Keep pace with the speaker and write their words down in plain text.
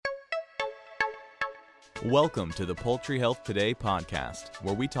Welcome to the Poultry Health Today podcast,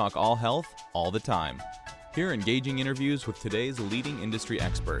 where we talk all health, all the time. Hear engaging interviews with today's leading industry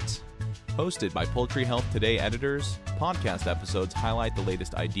experts. Hosted by Poultry Health Today editors, podcast episodes highlight the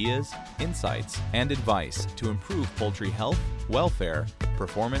latest ideas, insights, and advice to improve poultry health, welfare,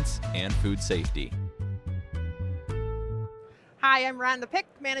 performance, and food safety. Hi, I'm Rhonda Pick,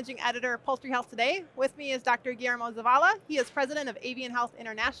 Managing Editor of Poultry Health Today. With me is Dr. Guillermo Zavala. He is President of Avian Health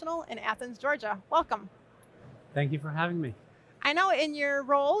International in Athens, Georgia. Welcome. Thank you for having me. I know in your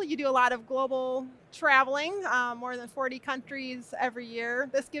role, you do a lot of global traveling, more than 40 countries every year.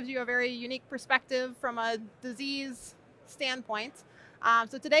 This gives you a very unique perspective from a disease standpoint.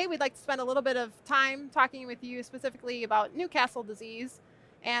 So today we'd like to spend a little bit of time talking with you specifically about Newcastle disease.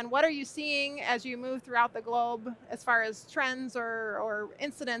 And what are you seeing as you move throughout the globe as far as trends or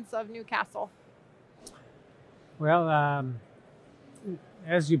incidents of Newcastle? Well,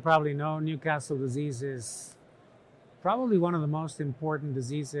 as you probably know, Newcastle disease is probably one of the most important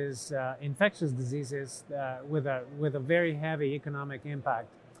diseases, infectious diseases, with a very heavy economic impact.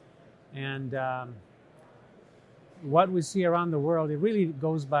 And what we see around the world, it really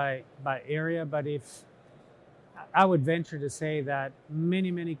goes by area. But if I would venture to say that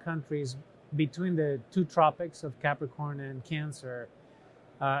many countries between the two tropics of Capricorn and Cancer,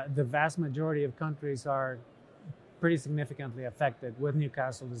 the vast majority of countries are pretty significantly affected with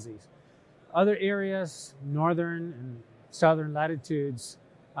Newcastle disease. Other areas, northern and southern latitudes,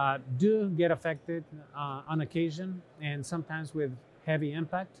 do get affected on occasion and sometimes with heavy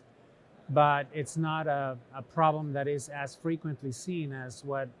impact, but it's not a problem that is as frequently seen as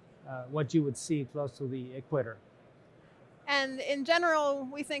what you would see close to the equator. And in general,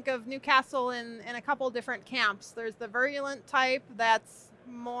 we think of Newcastle in a couple different camps. There's the virulent type that's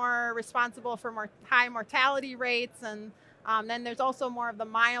more responsible for high mortality rates, and then there's also more of the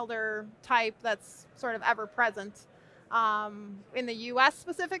milder type that's sort of ever present. In the U.S.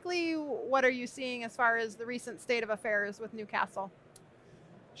 specifically, what are you seeing as far as the recent state of affairs with Newcastle?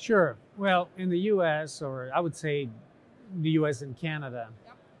 Sure. Well, in the U.S., or I would say the U.S. and Canada,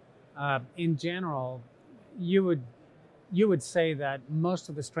 in general, you would say that most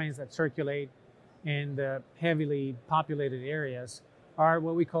of the strains that circulate in the heavily populated areas are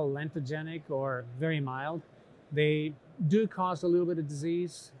what we call lentogenic or very mild. They do cause a little bit of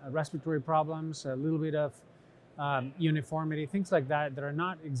disease, respiratory problems, a little bit of uniformity, things like that are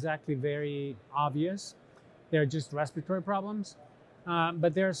not exactly very obvious. They're just respiratory problems.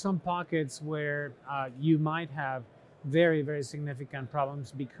 But there are some pockets where you might have very, very significant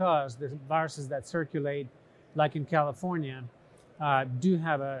problems because the viruses that circulate, like in California, do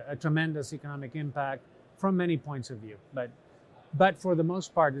have a tremendous economic impact from many points of view. But for the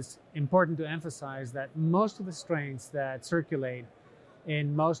most part, it's important to emphasize that most of the strains that circulate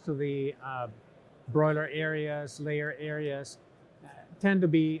in most of the broiler areas, layer areas, tend to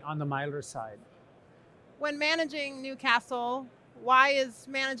be on the milder side. When managing Newcastle, why is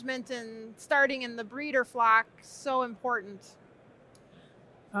management and starting in the breeder flock so important?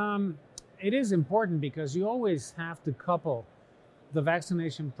 It is important because you always have to couple the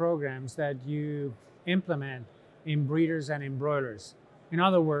vaccination programs that you implement in breeders and in broilers. In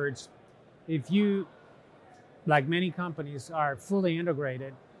other words, if you, like many companies, are fully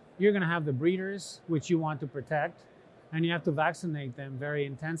integrated, you're going to have the breeders, which you want to protect, and you have to vaccinate them very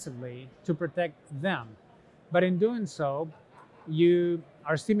intensively to protect them. But in doing so, you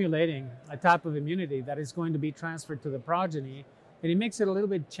are stimulating a type of immunity that is going to be transferred to the progeny, and it makes it a little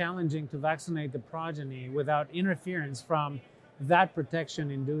bit challenging to vaccinate the progeny without interference from that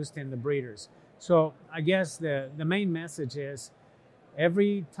protection induced in the breeders. So I guess the main message is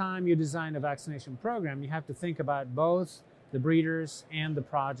every time you design a vaccination program, you have to think about both the breeders and the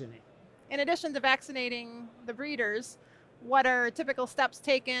progeny. In addition to vaccinating the breeders, what are typical steps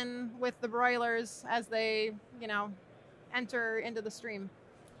taken with the broilers as they, enter into the stream?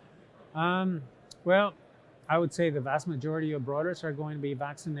 Well, I would say the vast majority of broilers are going to be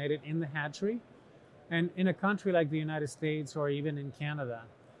vaccinated in the hatchery. And in a country like the United States or even in Canada,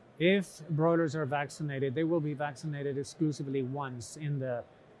 if broilers are vaccinated, they will be vaccinated exclusively once in the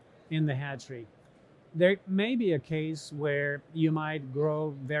hatchery. There may be a case where you might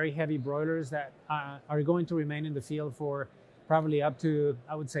grow very heavy broilers that are going to remain in the field for probably up to,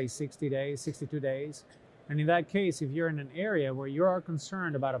 I would say, 60 days, 62 days. And in that case, if you're in an area where you are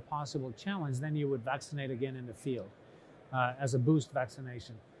concerned about a possible challenge, then you would vaccinate again in the field as a boost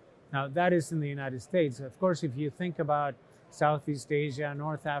vaccination. Now, that is in the United States. Of course, if you think about Southeast Asia,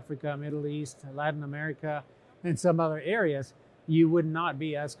 North Africa, Middle East, Latin America, and some other areas, you would not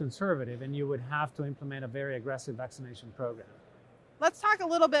be as conservative and you would have to implement a very aggressive vaccination program. Let's talk a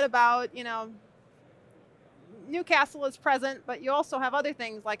little bit about, Newcastle is present, but you also have other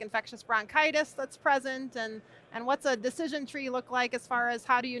things like infectious bronchitis that's present, and what's a decision tree look like as far as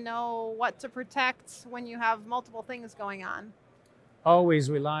how do you know what to protect when you have multiple things going on? Always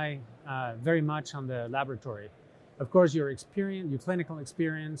rely very much on the laboratory. Of course, your experience, your clinical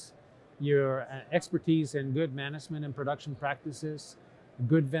experience, your expertise in good management and production practices,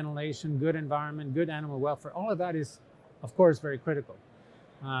 good ventilation, good environment, good animal welfare, all of that is, of course, very critical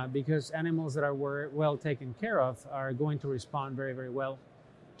because animals that are well taken care of are going to respond very, very well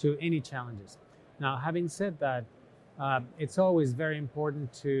to any challenges. Now, having said that, it's always very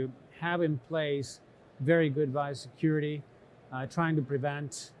important to have in place very good biosecurity, trying to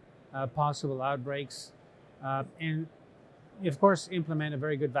prevent possible outbreaks, and of course implement a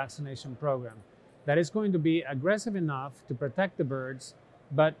very good vaccination program that is going to be aggressive enough to protect the birds,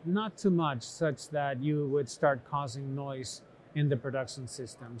 but not too much such that you would start causing noise in the production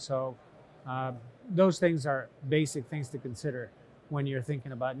system. So those things are basic things to consider when you're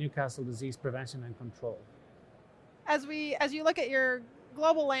thinking about Newcastle disease prevention and control. As you look at your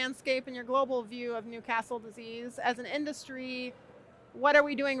global landscape and your global view of Newcastle disease as an industry, what are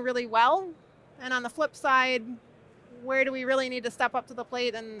we doing really well? And on the flip side, where do we really need to step up to the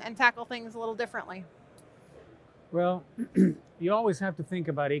plate and tackle things a little differently? Well, you always have to think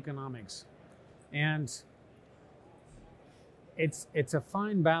about economics. And it's a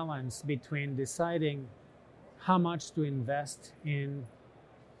fine balance between deciding how much to invest in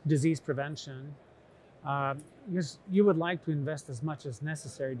disease prevention, because you would like to invest as much as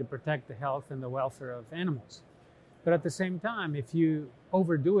necessary to protect the health and the welfare of animals. But at the same time, if you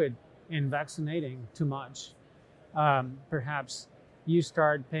overdo it in vaccinating too much, perhaps you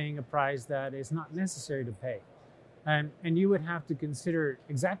start paying a price that is not necessary to pay. And you would have to consider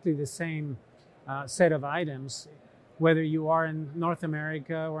exactly the same set of items, whether you are in North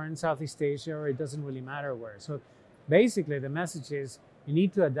America or in Southeast Asia, or it doesn't really matter where. So basically the message is you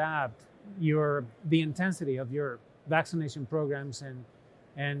need to adapt the intensity of your vaccination programs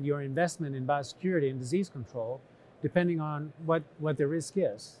and your investment in biosecurity and disease control, depending on what the risk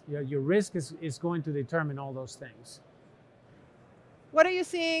is. Your risk is going to determine all those things. What are you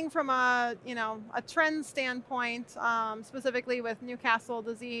seeing from a trend standpoint, specifically with Newcastle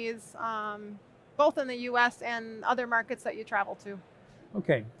disease, both in the U.S. and other markets that you travel to?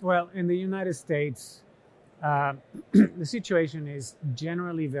 Okay, well, in the United States, the situation is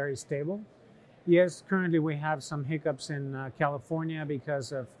generally very stable. Yes, currently we have some hiccups in California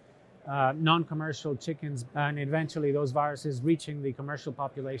because of non-commercial chickens and eventually those viruses reaching the commercial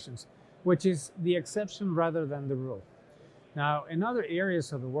populations, which is the exception rather than the rule. Now, in other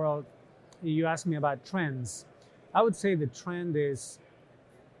areas of the world, you asked me about trends. I would say the trend is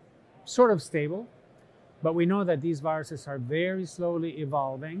sort of stable, but we know that these viruses are very slowly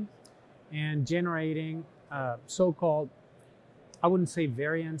evolving and generating so-called, I wouldn't say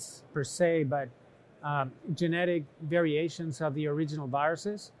variants per se, but genetic variations of the original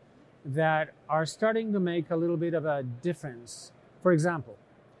viruses that are starting to make a little bit of a difference. For example,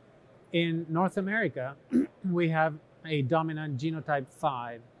 in North America, we have a dominant genotype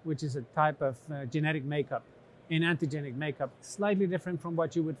 5, which is a type of genetic makeup and antigenic makeup, slightly different from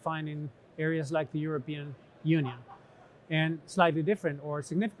what you would find in areas like the European Union, and slightly different or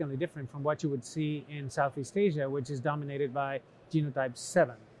significantly different from what you would see in Southeast Asia, which is dominated by genotype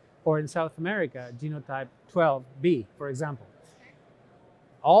 7, or in South America, genotype 12b, for example.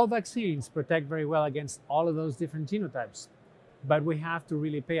 All vaccines protect very well against all of those different genotypes. But we have to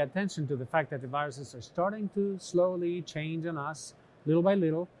really pay attention to the fact that the viruses are starting to slowly change on us, little by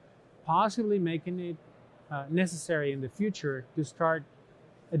little, possibly making it necessary in the future to start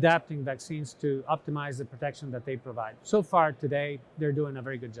adapting vaccines to optimize the protection that they provide. So far today, they're doing a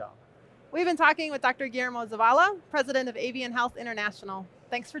very good job. We've been talking with Dr. Guillermo Zavala, President of Avian Health International.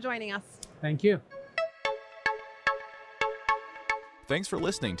 Thanks for joining us. Thank you. Thanks for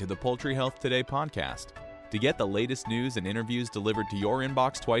listening to the Poultry Health Today podcast. To get the latest news and interviews delivered to your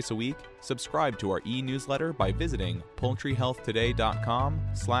inbox twice a week, subscribe to our e-newsletter by visiting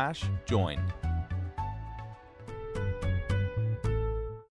poultryhealthtoday.com/join.